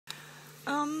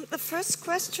The first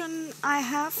question I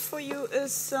have for you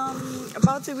is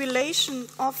about the relation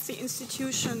of the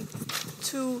institution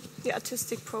to the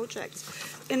artistic project.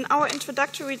 In our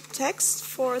introductory text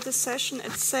for the session,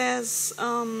 it says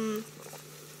that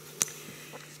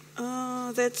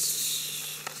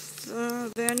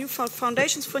there are new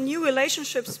foundations for new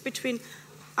relationships between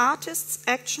artists'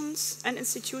 actions and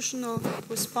institutional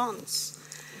response.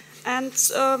 And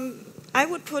I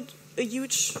would put a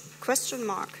huge question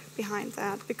mark behind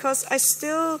that, because I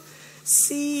still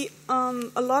see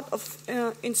a lot of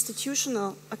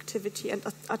institutional activity and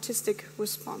artistic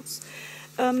response.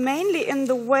 Mainly in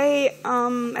the way,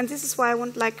 and this is why I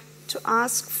would like to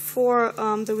ask for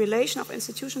the relation of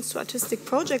institutions to artistic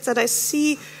projects, that I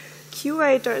see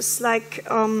curators like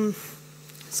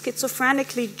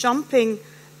schizophrenically jumping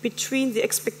between the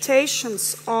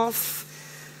expectations of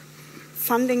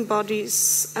funding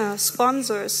bodies,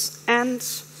 sponsors, and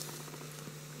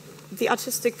the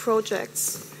artistic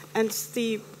projects, and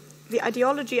the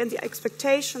ideology and the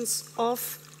expectations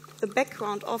of the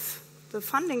background of the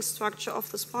funding structure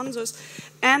of the sponsors,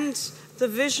 and the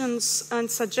visions and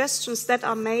suggestions that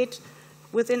are made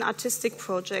within artistic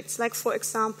projects, like, for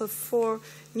example, for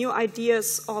new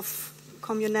ideas of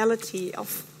communality,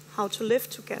 of how to live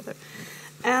together.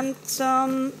 And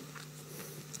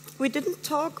we didn't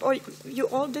talk, or you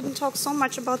all didn't talk so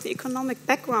much about the economic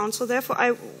background, so therefore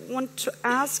I want to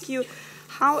ask you,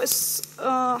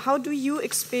 how do you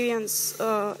experience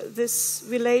this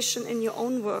relation in your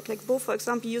own work? Like, Bo, for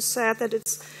example, you said that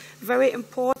it's very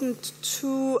important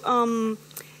to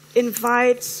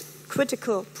invite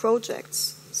critical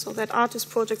projects, so that artist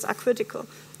projects are critical.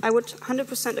 I would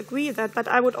 100% agree with that, but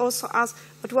I would also ask,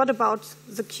 but what about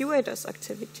the curator's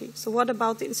activity? So what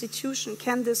about the institution?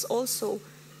 Can this also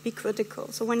be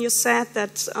critical? So when you said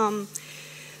that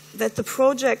that the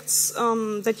projects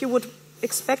that you would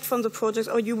expect from the projects,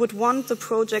 or you would want the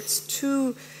projects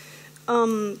to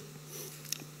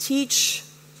teach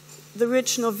the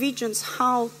rich Norwegians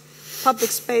how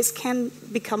public space can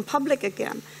become public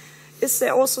again, is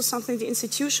there also something the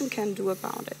institution can do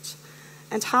about it?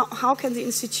 And how can the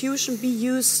institution be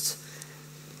used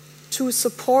to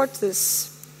support this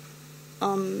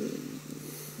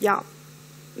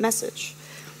message?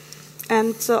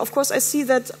 And of course, I see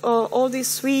that all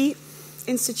these three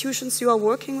institutions you are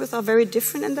working with are very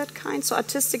different in that kind. So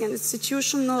artistic and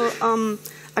institutional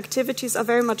activities are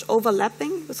very much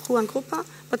overlapping with ruangrupa,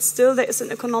 but still there is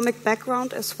an economic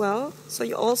background as well. So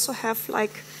you also have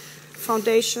like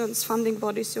foundations, funding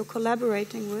bodies you're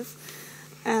collaborating with.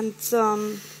 And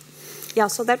so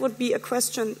that would be a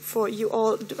question for you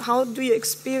all. How do you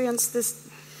experience these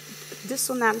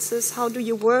dissonances? How do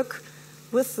you work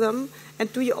with them?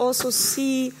 And do you also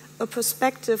see a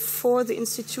perspective for the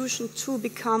institution to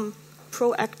become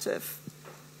proactive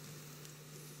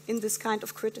in this kind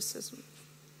of criticism?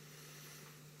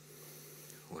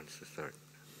 Who wants to start?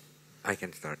 I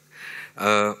can start.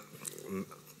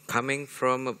 Coming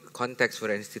from a context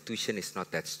where an institution is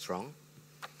not that strong,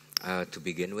 to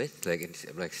begin with,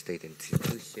 like state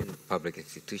institution, public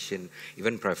institution,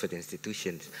 even private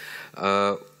institutions.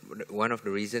 One of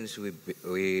the reasons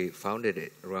we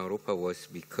founded ruangrupa was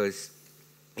because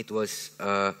it was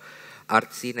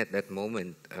art scene at that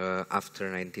moment,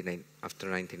 after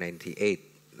 1998,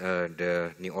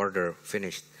 the New Order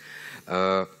finished,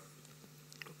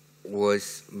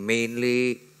 was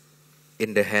mainly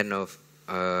in the hand of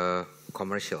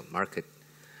commercial market,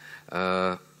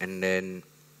 and then,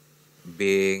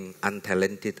 being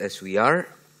untalented as we are,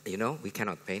 we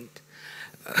cannot paint,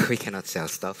 we cannot sell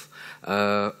stuff.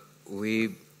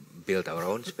 We build our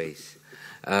own space.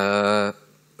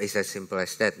 It's as simple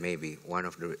as that, maybe. One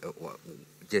of the,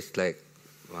 just like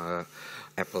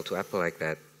apple to apple like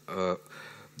that.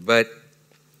 But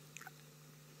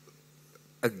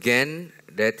again,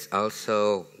 that's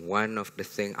also one of the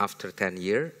things after 10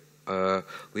 years,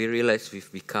 we realize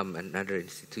we've become another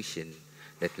institution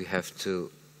that we have to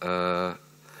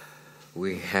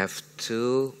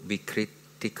be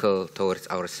critical towards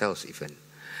ourselves even,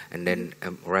 and then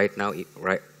right now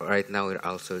we're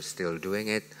also still doing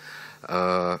it,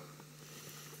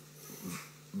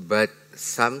 but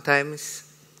sometimes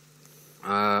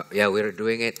we're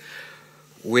doing it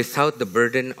without the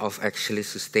burden of actually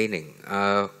sustaining.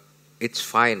 It's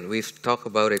fine. We've talked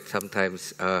about it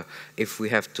sometimes. If we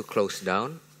have to close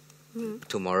down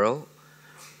tomorrow,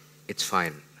 it's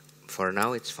fine. For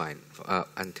now, it's fine.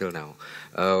 Until now,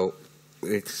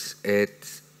 it's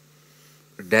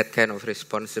that kind of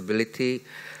responsibility.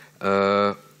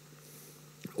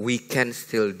 We can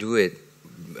still do it,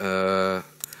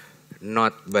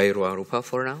 not by ruangrupa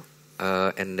for now,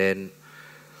 and then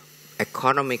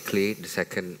economically, the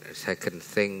second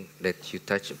thing that you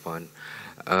touch upon,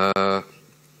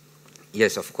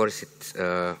 yes, of course, it's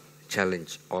a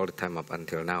challenge all the time up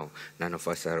until now. None of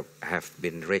us have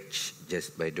been rich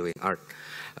just by doing art.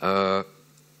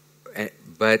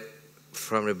 But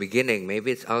from the beginning, maybe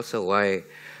it's also why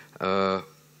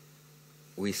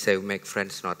we say make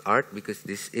friends, not art, because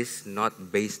this is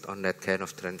not based on that kind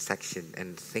of transaction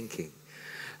and thinking.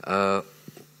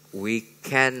 We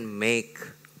can make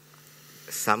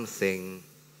something.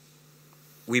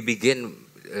 We begin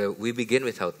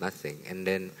without nothing, and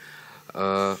then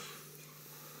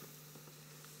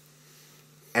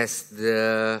as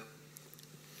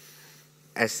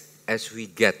we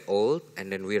get old,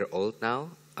 and then we're old now,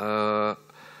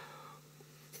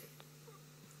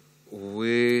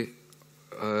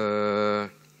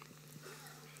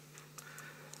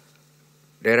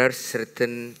 there are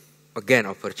certain, again,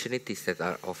 opportunities that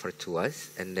are offered to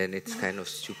us, and then it's kind of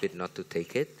stupid not to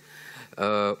take it.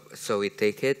 So we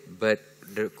take it, but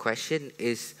the question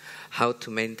is how to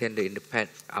maintain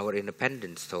our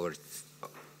independence towards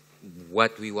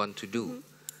what we want to do.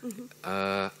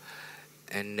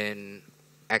 And then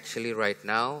actually right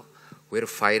now we're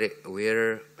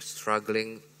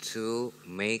struggling to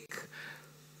make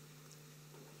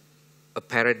a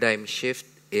paradigm shift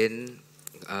in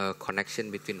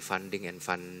connection between funding and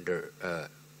funder,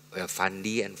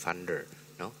 fundee and funder.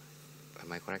 No,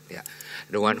 am I correct? Yeah,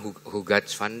 the one who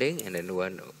gets funding, and then the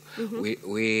one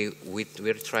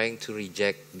we're trying to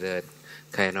reject the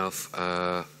kind of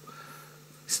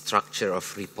structure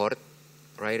of report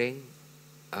writing.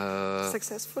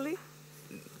 Successfully?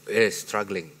 Is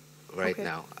struggling right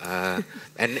now,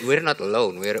 and we're not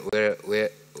alone.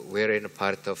 We're in a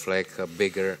part of like a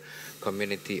bigger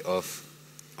community of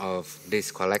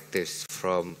these collectives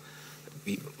from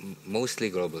mostly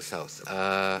global south.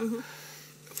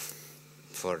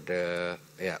 For the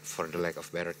lack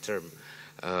of better term,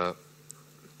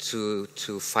 to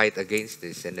fight against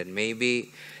this, and then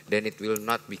maybe then it will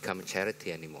not become a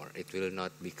charity anymore. It will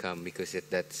not become, because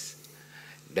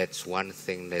that's one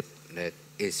thing that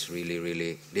is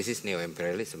really, this is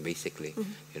neo-imperialism basically.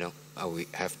 You know, we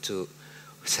have to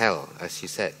sell, as you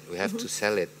said, we have to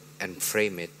sell it and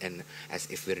frame it and as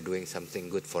if we're doing something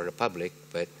good for the public,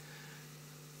 but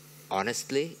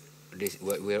honestly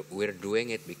we're doing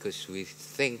it because we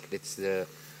think it's the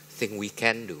thing we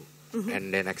can do,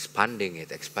 and then expanding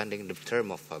the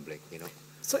term of public, you know.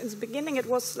 So in the beginning it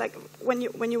was like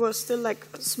when you were still like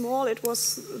small, it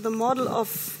was the model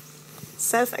of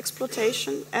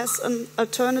self-exploitation as an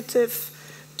alternative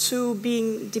to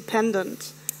being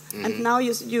dependent. And now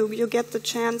you get the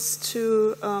chance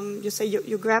to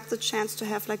you grab the chance to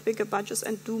have like bigger budgets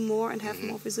and do more and have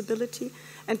more visibility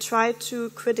and try to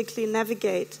critically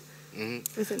navigate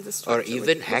within the structure, or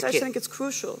even hack I it. think it's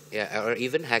crucial. Yeah, or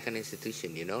even hack an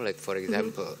institution, you know, like for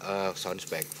example,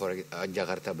 Soundspec, for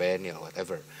Jakarta Bayani or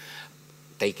whatever,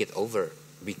 take it over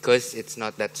because it's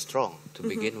not that strong to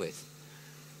begin with.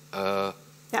 Yeah,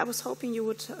 I was hoping you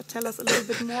would tell us a little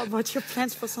bit more about your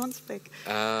plans for Soundspec.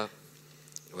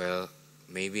 Well,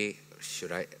 maybe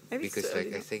should I? Maybe because so,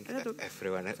 like I think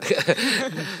everyone.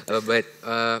 But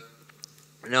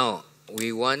no,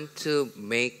 we want to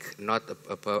make not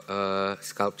a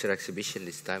sculpture exhibition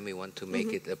this time. We want to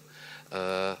make it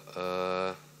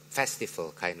a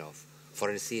festival kind of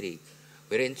for the city.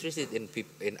 We're interested in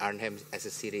Arnhem as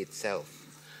a city itself.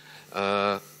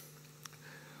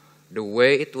 The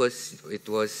way it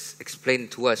was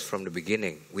explained to us from the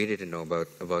beginning, we didn't know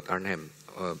about Arnhem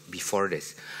before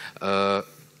this,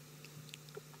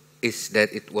 is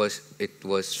that it was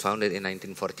founded in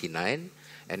 1949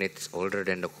 and it's older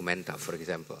than Documenta, for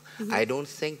example. I don't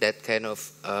think that kind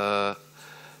of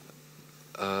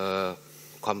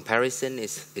comparison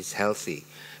is healthy,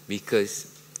 because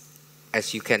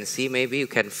as you can see, maybe you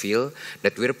can feel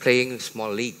that we're playing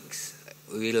small leagues.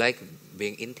 We like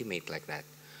being intimate like that.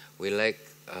 We like,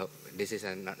 this is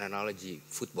an analogy,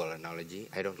 football analogy.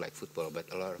 I don't like football, but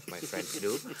a lot of my friends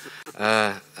do.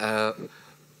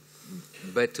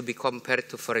 But to be compared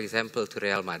to, for example, to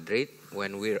Real Madrid,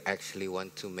 when we actually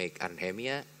want to make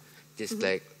Arnhemia, just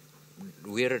like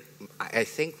I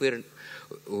think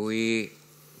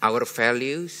our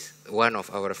values, one of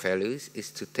our values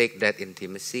is to take that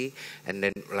intimacy and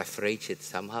then leverage it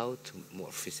somehow to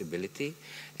more visibility,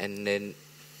 and then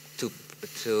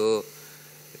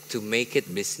to make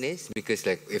it business, because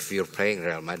like if you're playing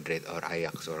Real Madrid or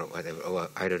Ajax or whatever, or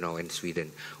I don't know in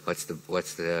Sweden, what's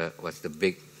the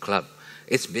big club?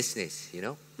 It's business, you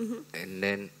know, and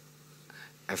then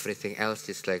everything else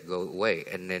just like go away.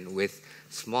 And then with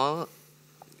small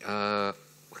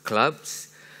clubs,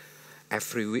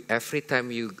 every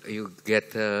time you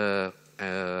get a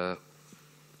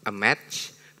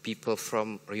match, people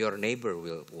from your neighbor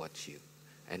will watch you,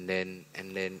 and then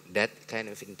that kind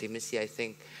of intimacy, I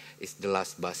think, is the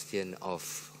last bastion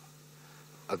of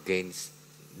against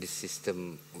the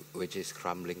system which is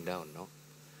crumbling down. No,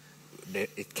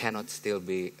 it cannot still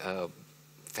be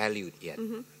valued yet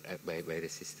by the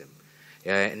system.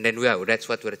 Yeah, and then that's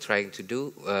what we're trying to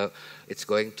do. It's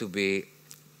going to be.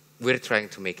 We're trying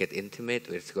to make it intimate.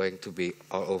 It's going to be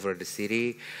all over the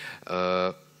city.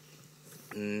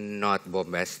 Not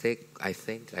bombastic, I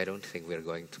think. I don't think we're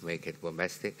going to make it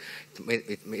bombastic.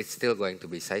 It's still going to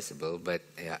be sizable, but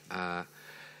at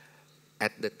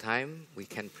the time we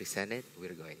can present it,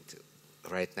 we're going to.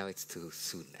 Right now it's too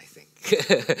soon, I think,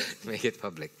 make it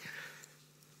public.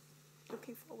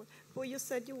 Looking forward. Well, you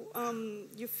said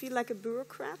you feel like a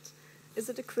bureaucrat. Is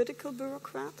it a critical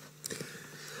bureaucrat?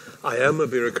 I am a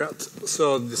bureaucrat,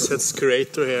 so this says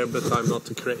curator here, but I'm not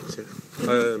a curator.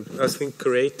 I think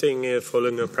curating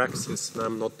following a praxis, and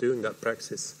I'm not doing that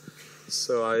praxis.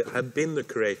 So I had been a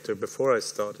curator before I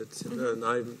started, and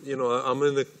I'm in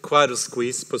quite a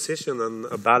squeezed position and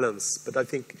a balance. But I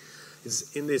think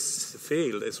in this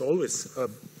field, it's always a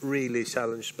really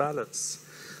challenged balance.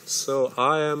 So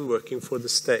I am working for the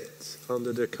state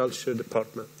under the culture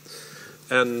department,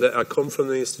 and I come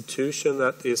from an institution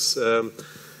that is.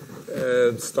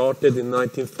 Started in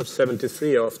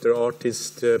 1973 after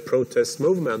artist protest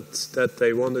movement that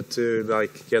they wanted to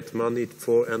get money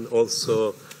for and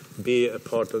also be a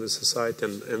part of the society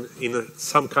and in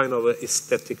some kind of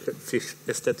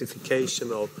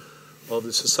aesthetification of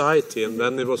the society, and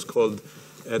then it was called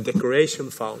a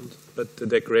decoration fund, but the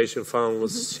decoration fund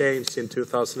was changed in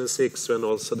 2006 when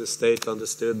also the state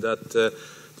understood that the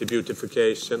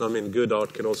beautification, good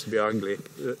art can also be ugly,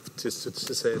 to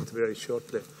say it very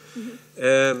shortly.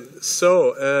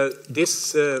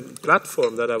 This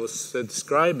platform that I was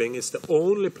describing is the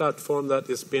only platform that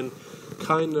has been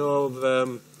kind of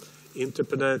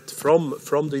interpreted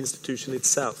from the institution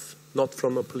itself, not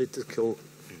from a political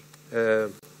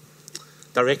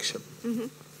direction.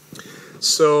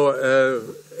 So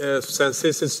since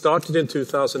this started in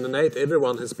 2008,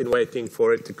 everyone has been waiting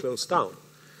for it to close down.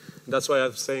 That's why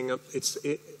I'm saying it's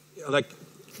like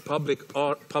public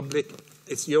art,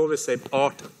 you always say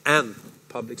art and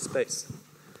public space.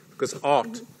 Because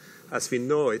art, as we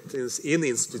know it, in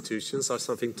institutions are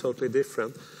something totally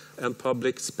different. And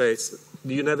public space,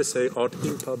 you never say art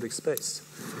in public space.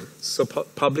 So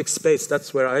public space,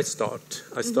 that's where I start.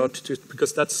 I start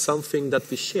because that's something that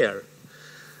we share.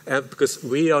 And because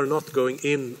we are not going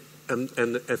in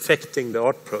and affecting the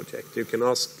art project. You can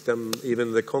ask them,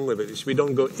 even the Congo village. We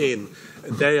don't go in.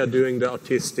 They are doing the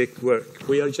artistic work.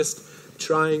 We are just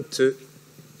trying to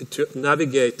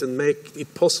navigate and make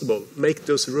it possible, make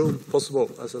those rooms possible,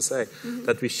 as I say,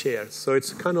 that we share. So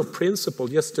it's a kind of principle,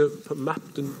 just to map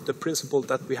the principle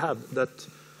that we have that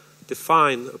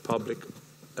define a public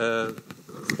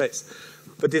space.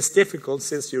 But it's difficult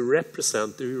since you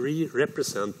re-represent,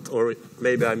 or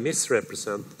maybe I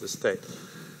misrepresent the state.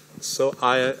 So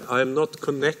I'm not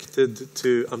connected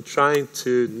to, I'm trying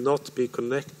to not be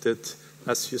connected,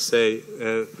 as you say,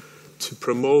 to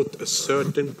promote a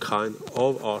certain kind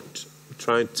of art,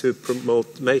 trying to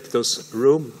make those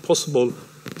room possible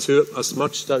to as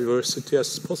much diversity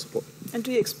as possible. And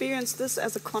do you experience this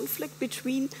as a conflict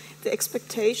between the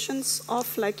expectations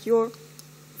of your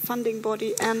funding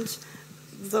body and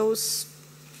those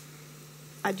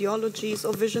ideologies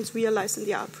or visions realized in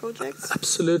the art projects?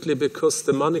 Absolutely, because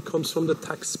the money comes from the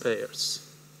taxpayers.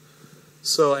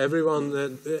 So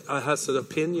everyone has an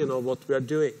opinion of what we are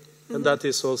doing. And that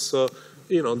is also,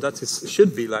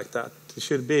 should be like that. It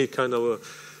should be kind of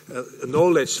a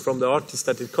knowledge from the artist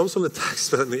that it comes from the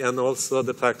tax money, and also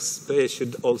the taxpayer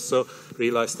should also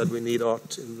realize that we need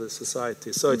art in the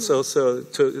society. So it's also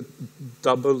a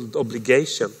double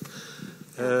obligation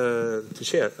to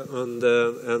share. And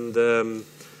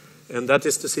that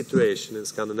is the situation in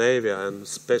Scandinavia, and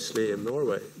especially in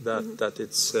Norway, that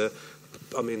it's,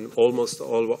 almost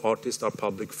all artists are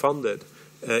public funded,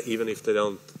 even if they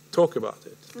don't talk about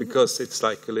it, because it's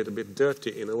like a little bit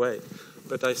dirty in a way.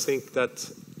 But I think that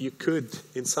you could,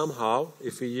 in somehow,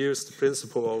 if you use the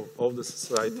principle of the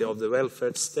society, of the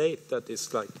welfare state that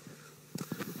is like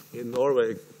in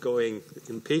Norway going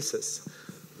in pieces,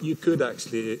 you could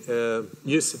actually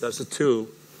use it as a tool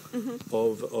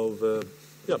of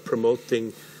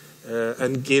promoting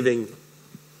and giving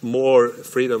more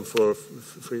freedom for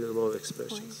freedom of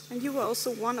expressions. And you were also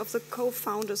one of the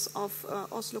co-founders of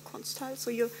Oslo Konsthall,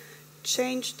 so you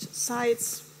changed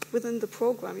sides within the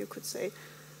program, you could say.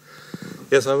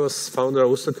 Yes, I was founder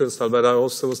of Oslo Kunsthall, but I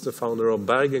also was the founder of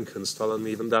Bergen Kunsthall, and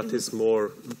even that is more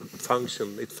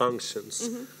function. It functions.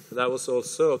 That was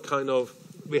also kind of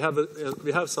we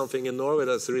have something in Norway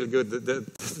that's really good.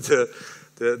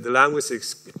 The language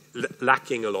is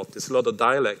lacking a lot. There's a lot of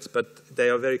dialects, but they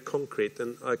are very concrete,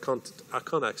 and I can't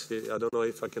actually. I don't know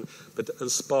if I can. But en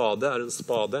spade er en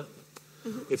spade.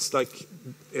 It's like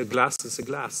a glass is a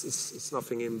glass. It's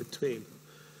nothing in between,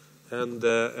 and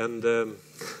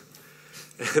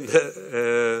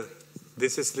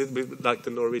this is a little bit like the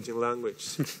Norwegian language.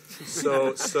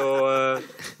 So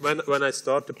when I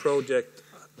start the project,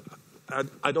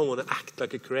 I don't want to act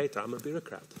like a curator. I'm a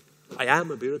bureaucrat. I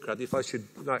am a bureaucrat. If I should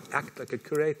act like a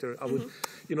curator, I would,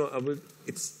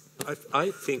 I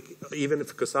think even if,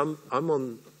 because I'm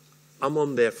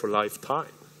on there for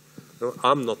lifetime.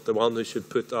 I'm not the one who should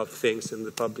put out things in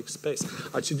the public space.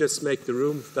 I should just make the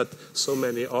room that so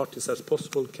many artists as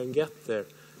possible can get there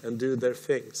and do their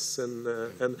things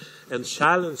and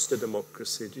challenge the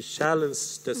democracy, to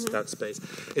challenge that space.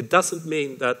 It doesn't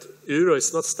mean that Uro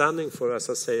is not standing for,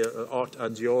 as I say, art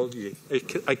ideology.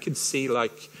 I could see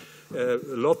like a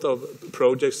lot of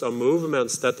projects or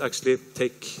movements that actually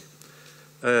take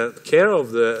care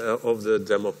of the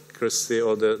democracy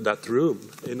or that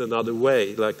room in another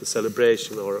way, like a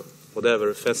celebration or whatever,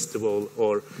 a festival.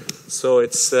 Or so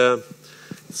it's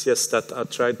just that I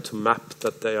tried to map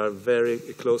that they are very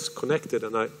close connected,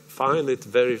 and I find it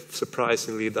very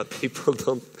surprisingly that people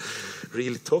don't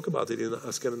really talk about it in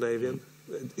Scandinavian.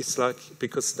 It's like,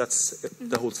 because that's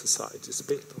the whole society is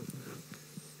built on.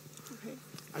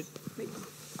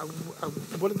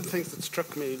 One of the things that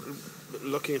struck me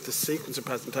looking at the sequence of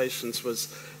presentations was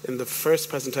in the first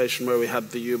presentation where we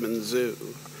had the human zoo,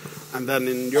 and then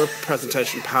in your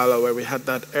presentation, Paolo, where we had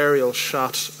that aerial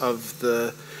shot of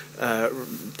the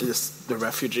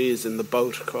refugees in the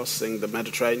boat crossing the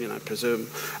Mediterranean, I presume,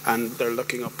 and they're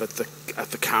looking up at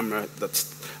the camera.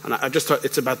 And I just thought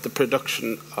it's about the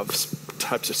production of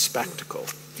types of spectacle.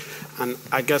 And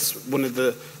I guess one of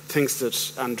the things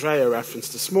that Andrea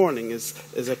referenced this morning is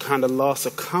a kind of loss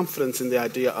of confidence in the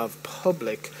idea of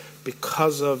public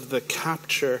because of the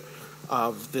capture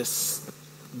of this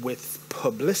with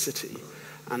publicity.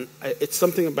 And it's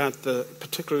something about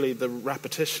particularly the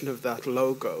repetition of that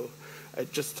logo.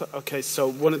 So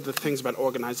one of the things about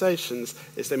organizations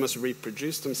is they must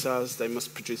reproduce themselves, they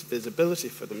must produce visibility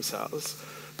for themselves.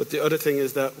 But the other thing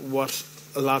is that what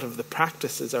a lot of the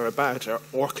practices are about are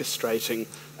orchestrating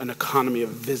an economy of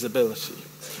visibility.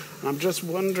 And I'm just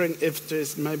wondering if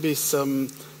there's maybe some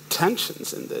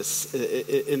tensions in this,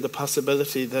 in the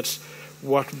possibility that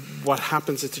what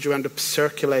happens is that you end up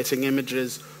circulating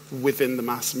images within the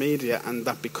mass media, and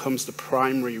that becomes the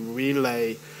primary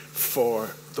relay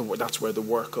for that's where the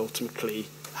work ultimately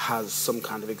has some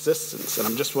kind of existence. And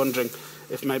I'm just wondering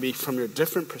if maybe from your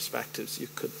different perspectives you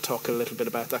could talk a little bit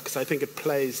about that, because I think it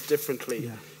plays differently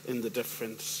in the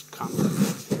different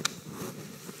contexts.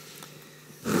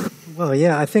 Well,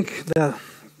 yeah, I think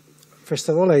first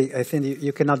of all, I think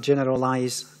you cannot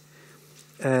generalize,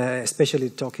 especially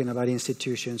talking about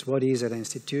institutions. What is an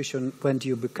institution? When do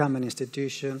you become an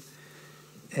institution?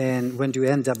 And when do you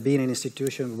end up being an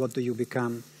institution, what do you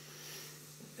become?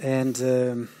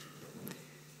 And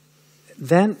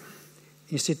then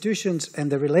institutions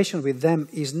and the relation with them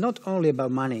is not only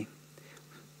about money.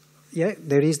 Yeah,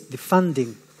 there is the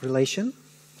funding relation,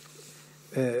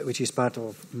 which is part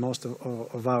of most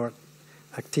of our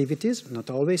activities, not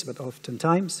always, but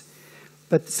oftentimes.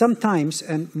 But sometimes,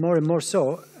 and more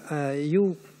so,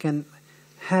 you can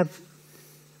have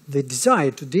the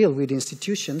desire to deal with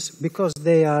institutions because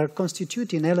they are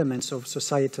constituting elements of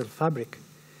societal fabric.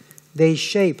 They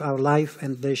shape our life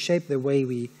and they shape the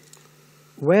way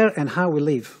where and how we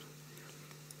live.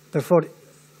 Therefore,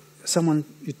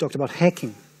 you talked about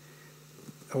hacking,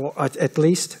 or at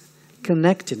least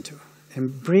connecting to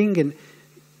and bringing,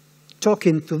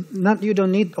 talking to, you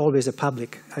don't need always a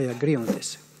public, I agree on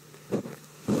this.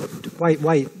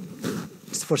 Why?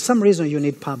 For some reason you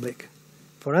need public.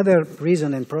 For other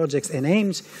reasons and projects and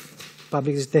aims,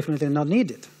 public is definitely not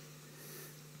needed.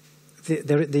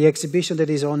 The exhibition that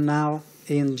is on now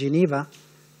in Geneva,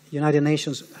 United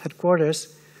Nations headquarters,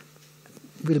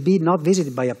 will be not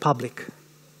visited by a public.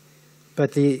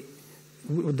 But the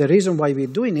reason why we're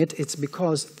doing it, it's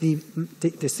because the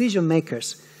decision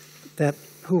makers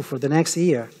who for the next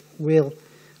year will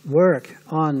work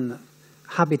on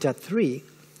Habitat 3,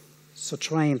 so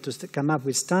trying to come up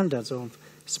with standards of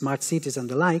smart cities and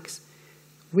the likes,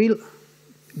 will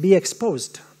be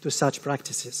exposed to such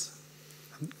practices.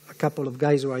 A couple of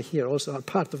guys who are here also are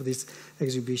part of this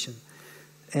exhibition.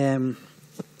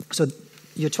 So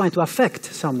you're trying to affect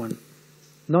someone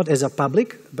not as a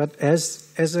public, but as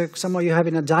someone you're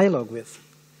having a dialogue with.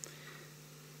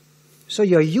 So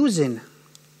you're using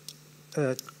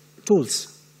tools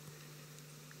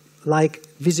like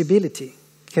visibility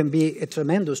can be a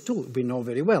tremendous tool. We know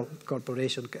very well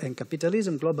corporation and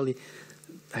capitalism globally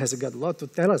has got a lot to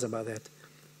tell us about that.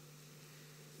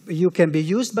 You can be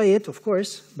used by it, of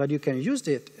course, but you can use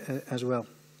it as well.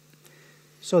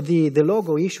 So the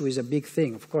logo issue is a big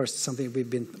thing, of course, something we've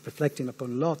been reflecting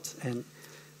upon a lot, and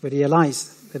we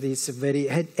realize that it's a very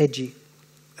edgy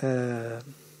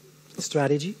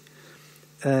strategy.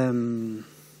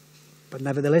 But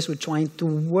nevertheless, we're trying to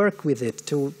work with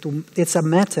it. It's a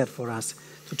matter for us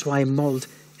to try and mold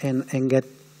and get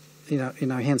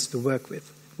in our hands to work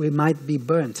with. We might be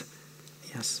burnt.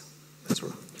 Yes, that's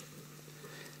right.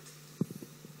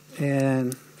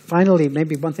 And finally,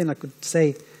 maybe one thing I could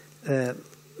say, the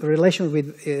relation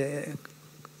with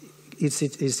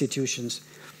institutions.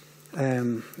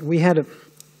 We had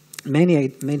many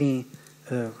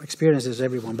experiences,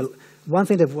 everyone, but one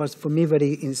thing that was for me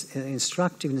very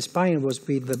instructive and inspiring was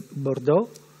with the Bordeaux.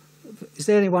 Is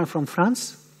there anyone from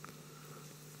France?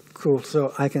 Cool,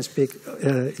 so I can speak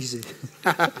easy.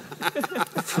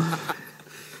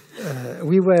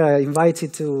 We were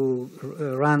invited to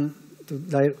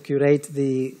curate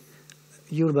the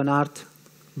urban art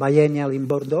biennial in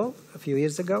Bordeaux a few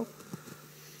years ago.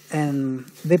 And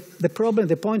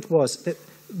the point was that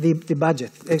the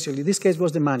budget, actually, in this case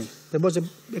was the money. There was an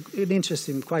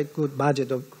interesting, quite good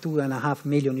budget of €2.5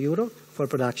 million for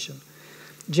production.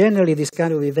 Generally, these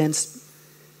kind of events,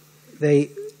 they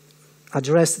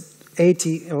address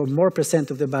 80 or more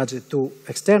 % of the budget to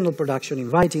external production,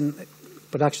 inviting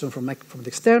production from the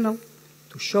external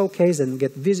to showcase and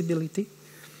get visibility,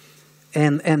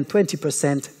 and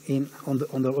 20%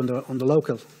 on the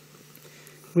local.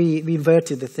 We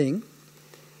inverted the thing.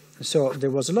 So there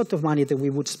was a lot of money that we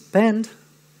would spend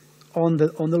on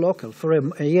the local. For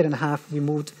a year and a half, we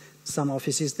moved some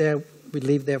offices there. We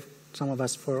lived there, some of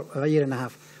us, for a year and a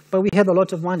half. But we had a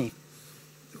lot of money.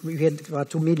 We had about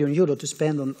 €2 million to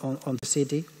spend on the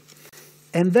city.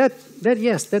 And that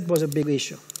was a big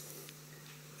issue.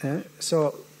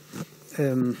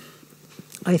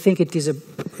 I think it is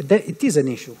an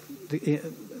issue,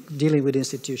 dealing with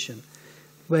institution.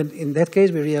 When in that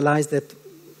case, we realized that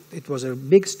it was a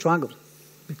big struggle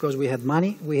because we had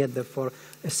money, we had therefore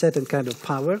a certain kind of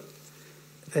power,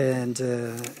 and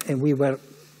we were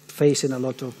facing a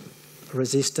lot of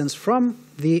resistance from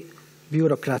the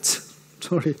bureaucrats.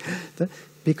 Sorry,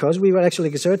 because we were actually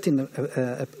exerting,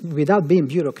 without being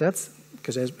bureaucrats,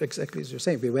 because exactly as you're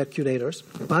saying, we were curators,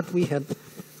 but we had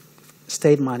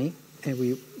state money, and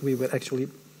we were actually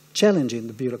challenging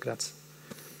the bureaucrats.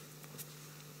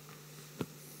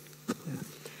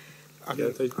 Can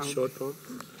I take a short one?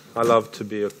 I love to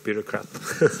be a bureaucrat.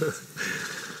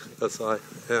 That's why.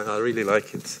 Yeah, I really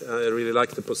like it. I really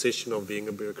like the position of being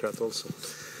a bureaucrat also.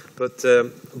 But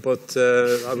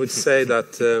I would say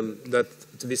that that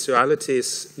visuality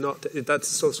is not.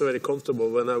 That's also very comfortable.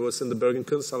 When I was in the Bergen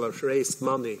Kunsthall, I raised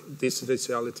money. This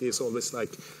visuality is always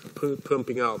like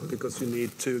pumping out because you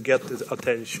need to get the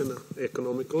attention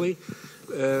economically.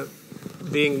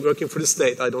 Working for the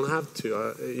state, I don't have to.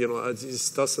 I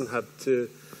just doesn't have to.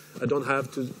 I don't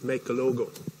have to make a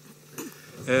logo.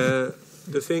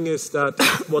 The thing is that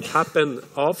what happened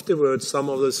afterwards, some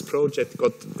of this project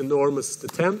got enormous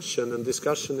attention and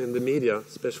discussion in the media,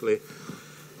 especially.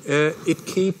 It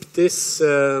keep this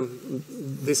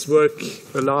work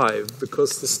alive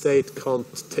because the state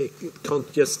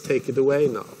can't just take it away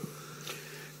now.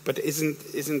 But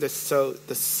isn't this so?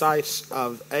 The site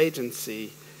of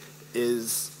agency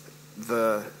is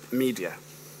the media,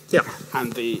 yeah,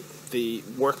 and the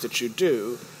work that you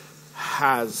do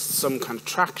has some kind of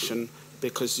traction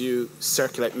because you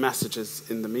circulate messages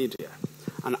in the media.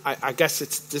 And I guess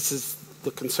this is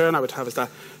the concern I would have, is that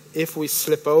if we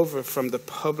slip over from the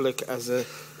public as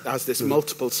this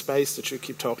multiple space that you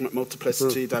keep talking about,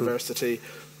 multiplicity, diversity,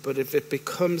 but if it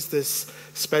becomes this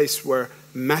space where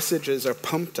messages are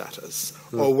pumped at us,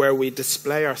 or where we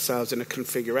display ourselves in a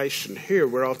configuration, here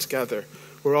we're all together,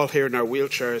 we're all here in our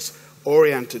wheelchairs,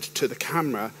 oriented to the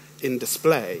camera in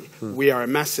display, we are a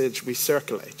message, we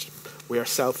circulate. We are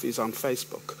selfies on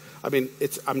Facebook. I mean,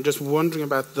 I'm just wondering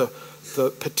about the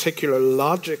particular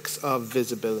logics of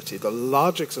visibility, the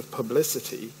logics of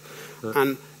publicity,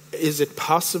 and is it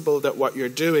possible that what you're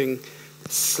doing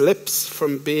slips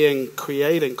from being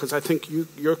creating, because I think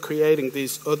you're creating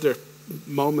these other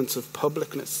moments of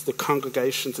publicness, the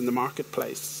congregations in the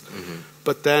marketplace,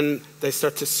 but then they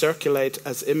start to circulate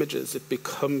as images. It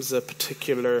becomes a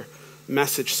particular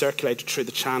message circulated through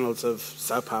the channels of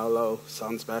Sao Paulo,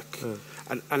 Salzburg,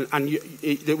 and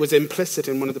it was implicit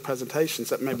in one of the presentations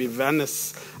that maybe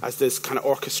Venice, as this kind of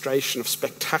orchestration of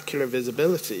spectacular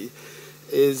visibility,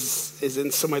 is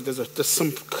in some way there's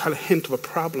some kind of hint of a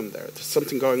problem there. There's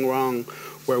something going wrong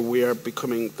where we are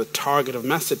becoming the target of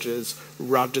messages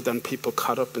rather than people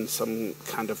caught up in some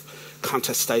kind of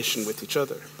contestation with each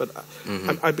other. But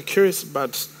I'd be curious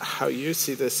about how you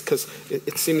see this, because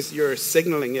it seems you're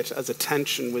signaling it as a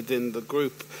tension within the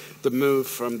group, the move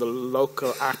from the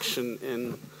local action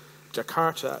in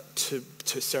Jakarta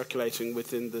to circulating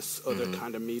within this other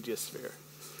kind of media sphere.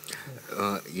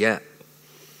 Yeah.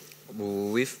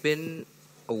 We've been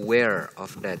aware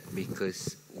of that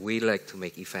because we like to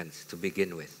make events to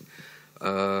begin with.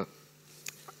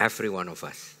 Every one of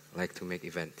us like to make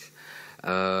events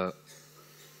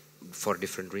for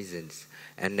different reasons.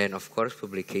 And then, of course,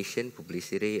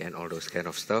 publicity, and all those kind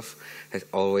of stuff has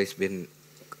always been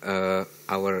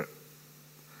our...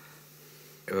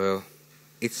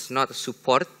 it's not a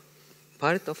support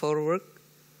part of our work.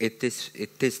 It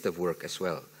is the work as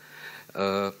well.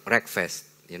 Wreckfest,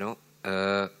 you know,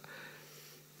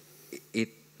 it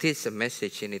is a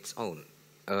message in its own.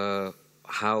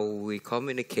 How we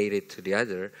communicate it to the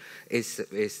other is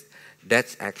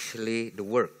that's actually the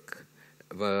work,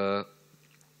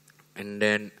 and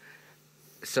then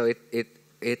so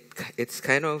it's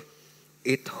kind of,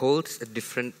 it holds a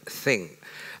different thing.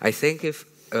 I think if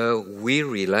we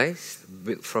realize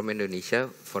from Indonesia,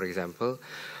 for example,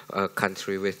 a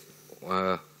country with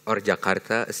or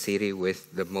Jakarta, a city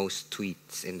with the most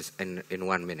tweets in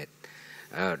 1 minute.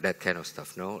 That kind of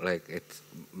stuff, no? Like, it's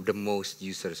the most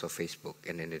users of Facebook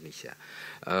in Indonesia.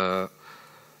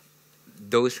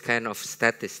 Those kind of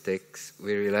statistics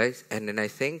we realize, and then I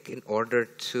think in order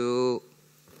to,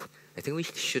 I think we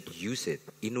should use it,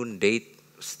 inundate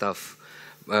stuff.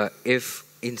 If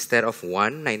instead of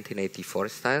 1984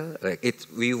 style, like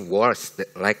we was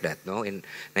like that, no? In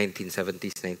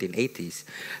 1970s, 1980s,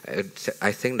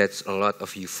 I think that's a lot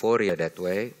of euphoria that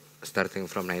way, starting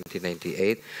from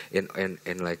 1998,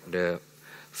 in like the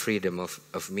freedom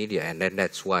of media, and then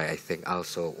that's why I think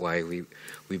also why we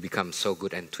become so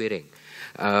good at tweeting.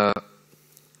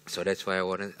 So that's why I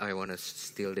wanna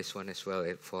steal this one as well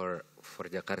for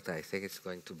Jakarta. I think it's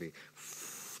going to be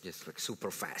just like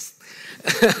super fast.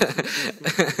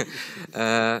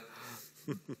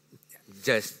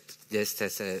 Just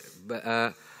as a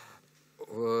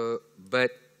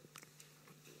but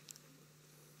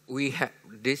we have,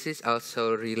 this is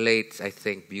also relates, I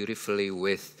think, beautifully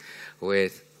with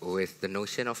the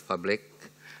notion of public,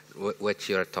 what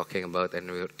you're talking about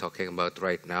and we're talking about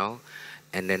right now,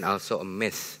 and then also a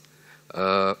myth,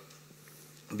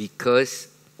 because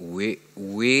we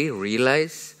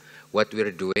realize what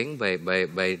we're doing by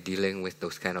dealing with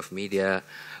those kind of media,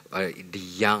 the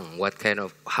young, what kind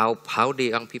of how the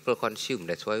young people consume.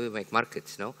 That's why we make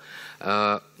markets, no?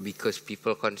 Because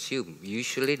people consume.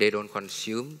 Usually they don't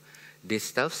consume this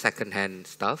stuff, secondhand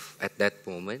stuff at that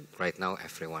moment. Right now,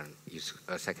 everyone uses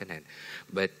secondhand.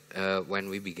 But when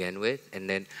we began with, and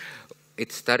then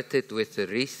it started with the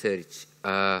research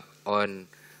on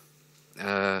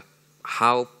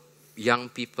how young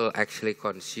people actually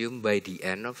consume by the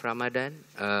end of Ramadan.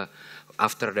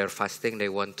 After their fasting, they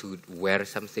want to wear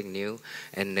something new,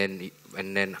 and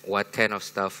then what kind of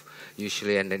stuff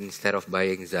usually, and then instead of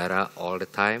buying Zara all the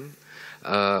time,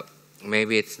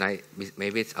 maybe it's nice.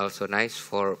 Maybe it's also nice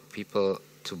for people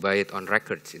to buy it on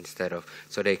records instead of,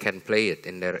 so they can play it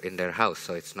in their house.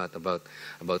 So it's not about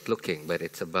looking, but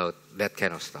it's about that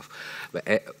kind of stuff.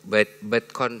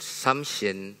 But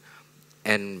consumption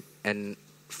and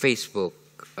Facebook,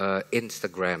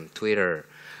 Instagram, Twitter,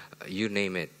 you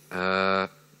name it,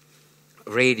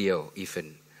 radio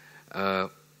even,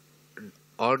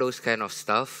 all those kind of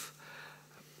stuff,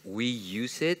 we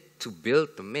use it to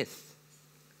build the myth,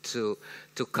 to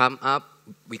come up,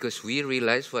 because we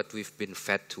realize what we've been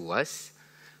fed to us,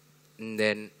 and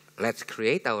then let's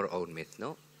create our own myth,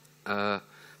 no?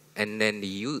 And then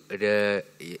the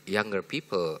younger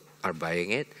people are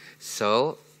buying it.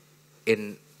 So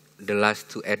in the last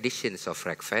 2 editions of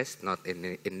Wreckfest, not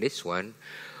in this one,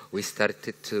 we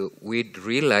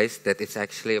realized that it's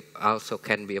actually also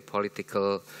can be a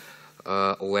political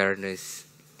awareness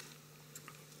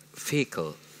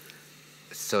vehicle.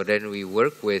 So then we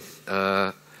work with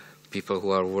people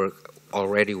who are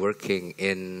already working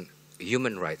in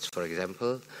human rights, for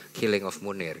example, killing of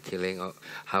Munir, killing of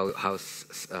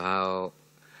how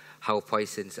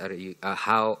poisons are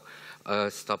how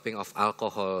stopping of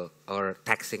alcohol or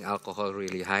taxing alcohol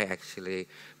really high actually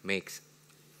makes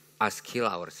us kill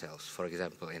ourselves, for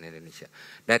example, in Indonesia.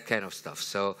 That kind of stuff.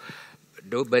 So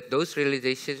but those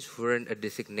realizations weren't a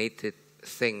designated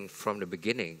thing from the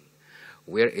beginning.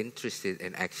 We're interested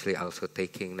in actually also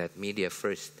taking that media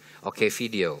first. Okay,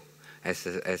 video as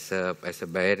a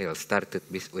biennial started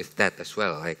with that as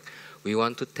well. Like, we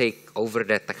want to take over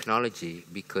that technology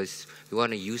because we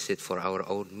want to use it for our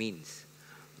own means.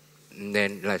 And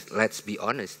then let's be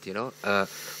honest, you know,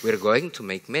 we're going to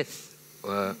make myth.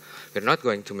 We're not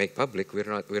going to make public. We're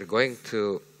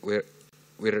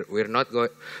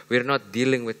not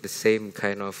dealing with the same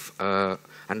kind of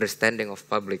understanding of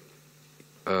public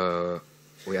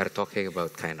we are talking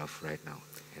about kind of right now.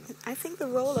 You know. I think the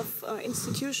role of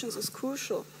institutions is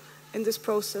crucial in this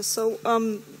process. So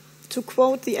to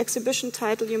quote the exhibition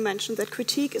title you mentioned, that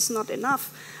critique is not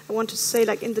enough. I want to say,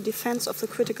 like in the defense of the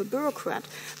critical bureaucrat,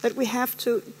 that we have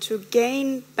to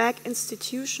gain back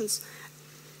institutions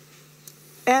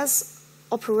as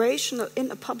operational in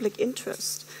a public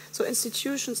interest. So an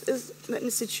institution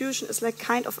is like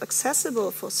kind of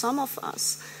accessible for some of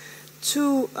us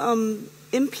to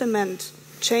implement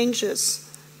changes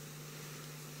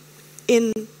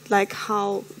in like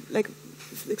how, like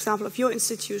the example of your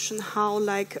institution, how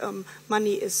like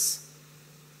money is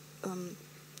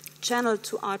channeled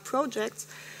to art projects,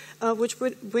 which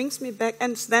brings me back,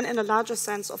 and then in a larger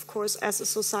sense, of course, as a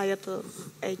societal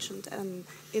agent and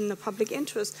in the public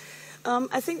interest.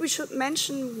 I think we should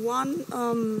mention one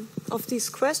of these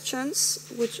questions,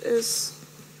 which is,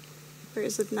 where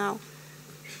is it now?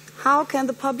 How can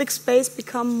the public space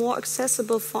become more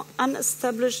accessible for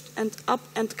unestablished and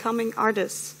up-and-coming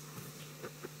artists?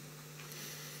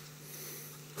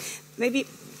 Maybe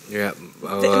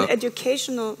in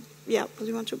educational, do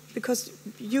you want to? Because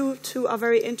you two are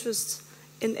very interested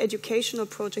in educational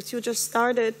projects. You just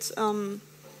started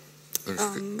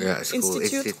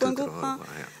Institute ruangrupa,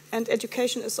 and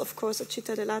education is, of course, at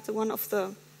Citadellarte one of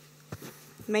the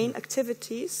main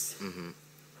activities. Mm-hmm.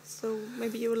 So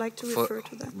maybe you would like to refer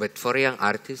to that. But for young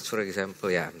artists, for example,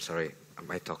 I'm sorry, I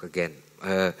might talk again.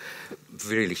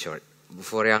 Really short.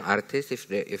 For young artists, if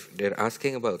they're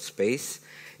asking about space,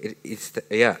 it's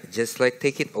just like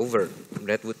take it over.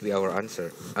 That would be our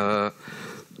answer.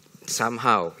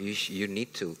 Somehow you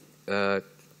need to.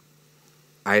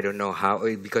 I don't know how,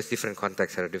 because different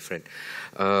contexts are different,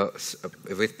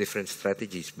 with different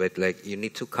strategies. But like you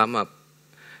need to come up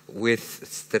with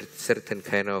certain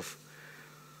kind of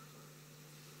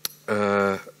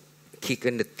kick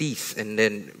in the teeth, and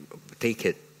then take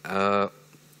it,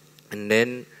 and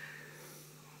then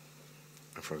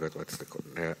I forgot what's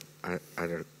the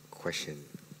other question.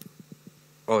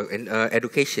 Oh, in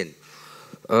education.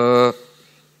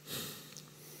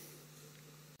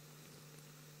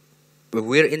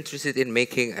 We're interested in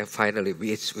making, finally,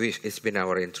 it's been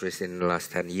our interest in the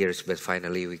last 10 years, but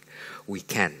finally we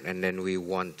can, and then we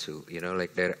want to, you know,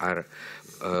 like there are,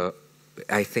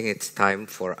 I think it's time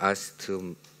for us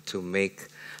to make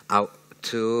out,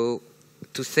 to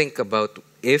think about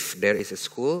if there is a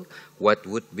school, what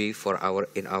would be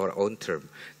in our own term,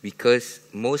 because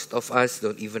most of us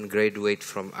don't even graduate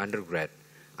from undergrad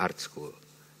art school,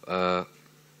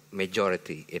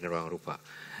 majority in ruangrupa,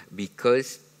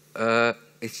 because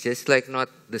it's just like not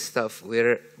the stuff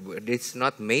it's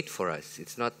not made for us.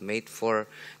 It's not made for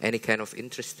any kind of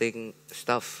interesting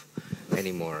stuff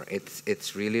anymore.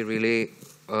 It's really, really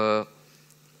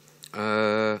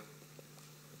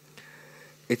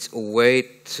it's a way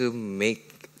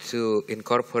to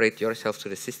incorporate yourself to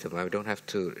the system. I don't have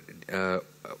to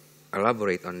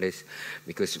elaborate on this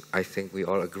because I think we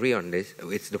all agree on this.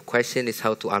 The question is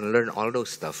how to unlearn all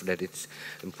those stuff that it's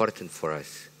important for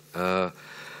us.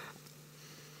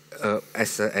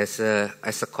 As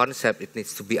a concept, it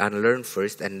needs to be unlearned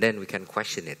first, and then we can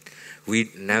question it.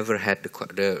 We never had the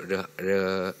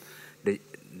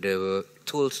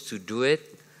tools to do it.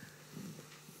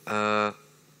 Up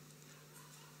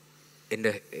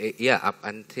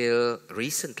until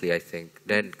recently, I think,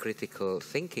 then critical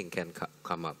thinking can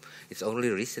come up. It's only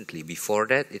recently. Before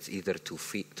that, it's either too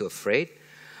afraid,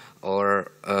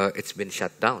 or it's been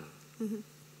shut down. Mm-hmm.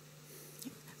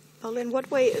 Paolo, in what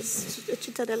way is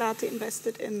Citadellarte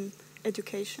invested in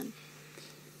education?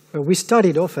 Well, we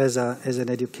started off as an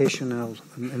educational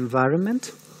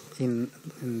environment in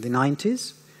the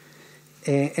 90s,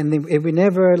 and we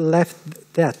never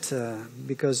left that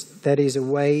because that is a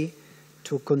way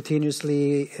to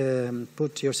continuously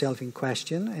put yourself in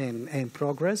question and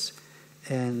progress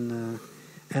and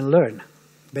learn,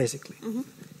 basically. Mm-hmm.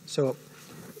 So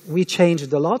we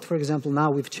changed a lot. For example,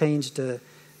 now we've changed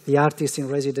the artist in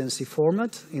residency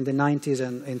format. In the 90s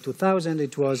and in 2000,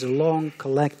 it was a long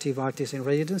collective artist in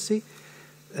residency,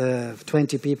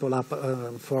 20 people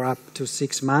for up to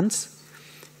 6 months.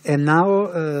 And now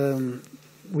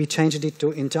we changed it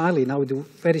to entirely. Now we do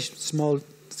very small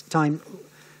time,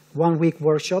 1 week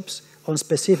workshops on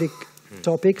specific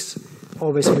topics,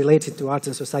 always related to art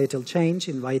and societal change,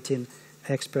 inviting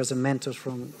experts and mentors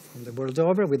from the world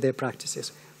over with their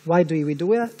practices. Why do we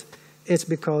do that? It's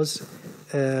because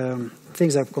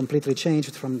things have completely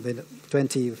changed from the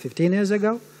 15 years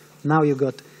ago. Now you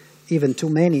got even too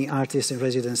many artists in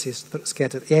residencies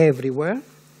scattered everywhere,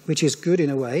 which is good in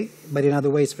a way, but in other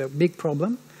ways it's a big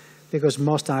problem because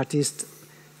most artists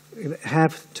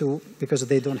have to, because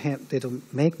they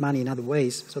don't make money in other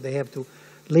ways, so they have to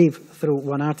live through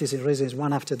one artist in residence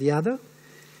one after the other,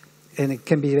 and it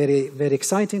can be very, very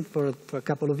exciting for a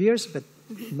couple of years, but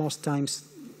most times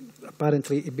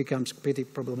apparently it becomes pretty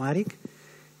problematic.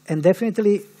 And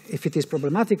definitely, if it is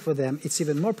problematic for them, it's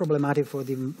even more problematic for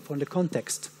the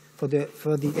context, for the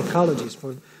ecologies,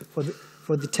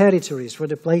 for the territories, for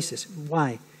the places.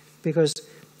 Why? Because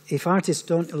if artists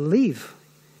don't live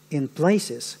in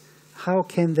places, how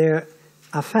can their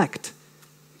effect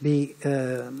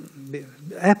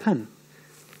happen?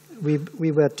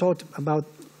 We were taught about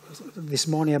this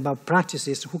morning about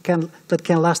practices that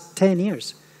can last 10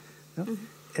 years. No?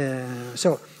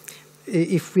 So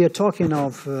if we are talking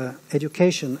of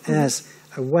education as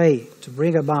a way to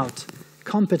bring about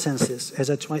competences, as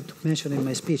I tried to mention in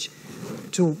my speech,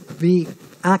 to be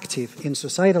active in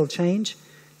societal change,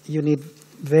 you need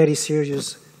very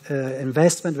serious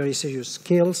investment, very serious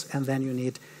skills, and then you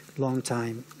need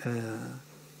long-time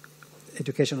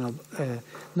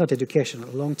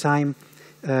long-time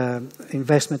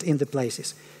investment in the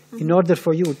places. In order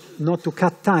for you not to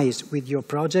cut ties with your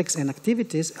projects and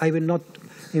activities, I will not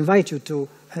invite you to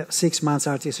 6 months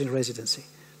artist in residency,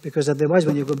 because otherwise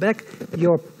when you go back,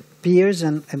 your peers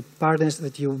and partners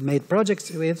that you made projects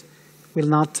with will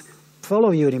not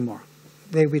follow you anymore.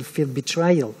 They will feel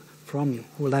betrayal from you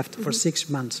who left for 6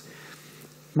 months.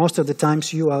 Most of the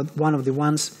times you are one of the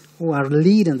ones who are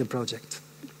leading the project.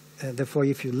 Therefore,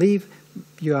 if you leave,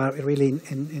 you are really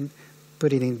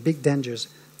putting in big dangers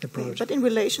the project. But in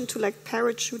relation to like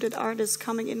parachuted artists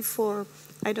coming in for,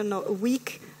 I don't know, a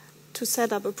week to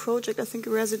set up a project, I think a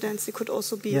residency could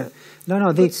also be a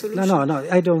good solution. No,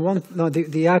 I don't want,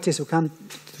 the artists who come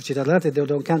to Citadellarte, they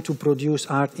don't come to produce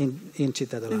art in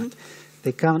Citadellarte.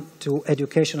 They come to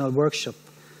educational workshop.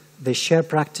 They share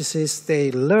practices,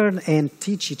 they learn and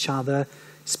teach each other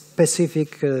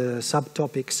specific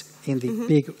subtopics in the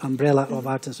big umbrella of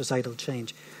art and societal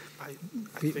change. I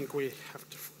think we're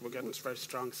getting very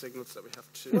strong signals that we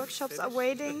have to. Workshops are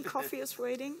waiting, coffee is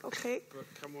waiting, okay. But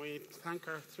can we thank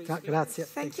our three Grazie.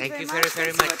 Thank you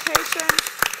very much.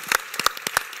 much.